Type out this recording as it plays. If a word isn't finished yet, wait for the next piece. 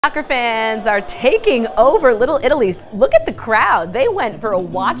Soccer fans are taking over Little Italy. Look at the crowd. They went for a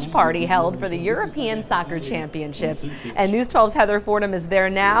watch party held for the European Soccer Championships. And News 12's Heather Fordham is there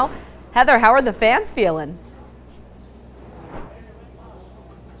now. Heather, how are the fans feeling?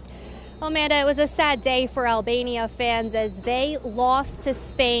 Well, Amanda, it was a sad day for Albania fans as they lost to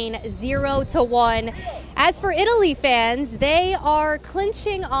Spain 0-1. As for Italy fans, they are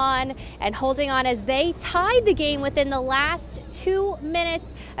clinching on and holding on as they tied the game within the last 2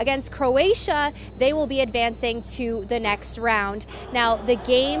 minutes against Croatia. They will be advancing to the next round. Now, the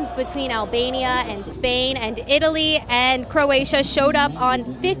games between Albania and Spain and Italy and Croatia showed up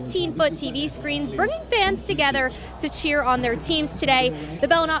on 15-foot TV screens, bringing fans together to cheer on their teams today. The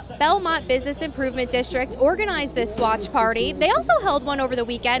Belmont Business Improvement District organized this watch party. They also held one over the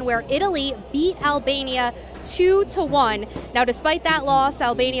weekend where Italy beat Albania 2-1. Now, despite that loss,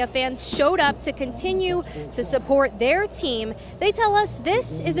 Albania fans showed up to continue to support their team. They tell us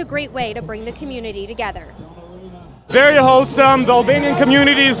this is a great way to bring the community together. Very wholesome. The Albanian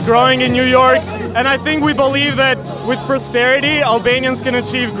community is growing in New York, and I think we believe that with prosperity, Albanians can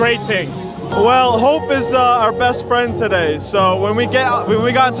achieve great things. Well, hope is our best friend today. So when we got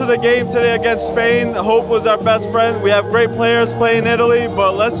into the game today against Spain, hope was our best friend. We have great players playing Italy,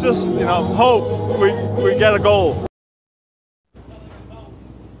 but let's just hope we get a goal.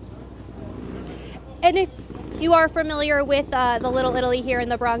 And if you are familiar with the Little Italy here in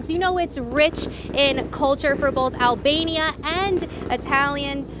the Bronx, you know it's rich in culture for both Albania and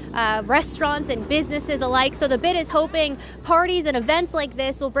Italian restaurants and businesses alike. So the bid is hoping parties and events like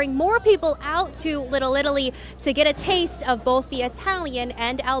this will bring more people out to Little Italy to get a taste of both the Italian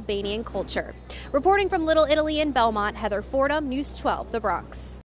and Albanian culture. Reporting from Little Italy in Belmont, Heather Fordham, News 12, the Bronx.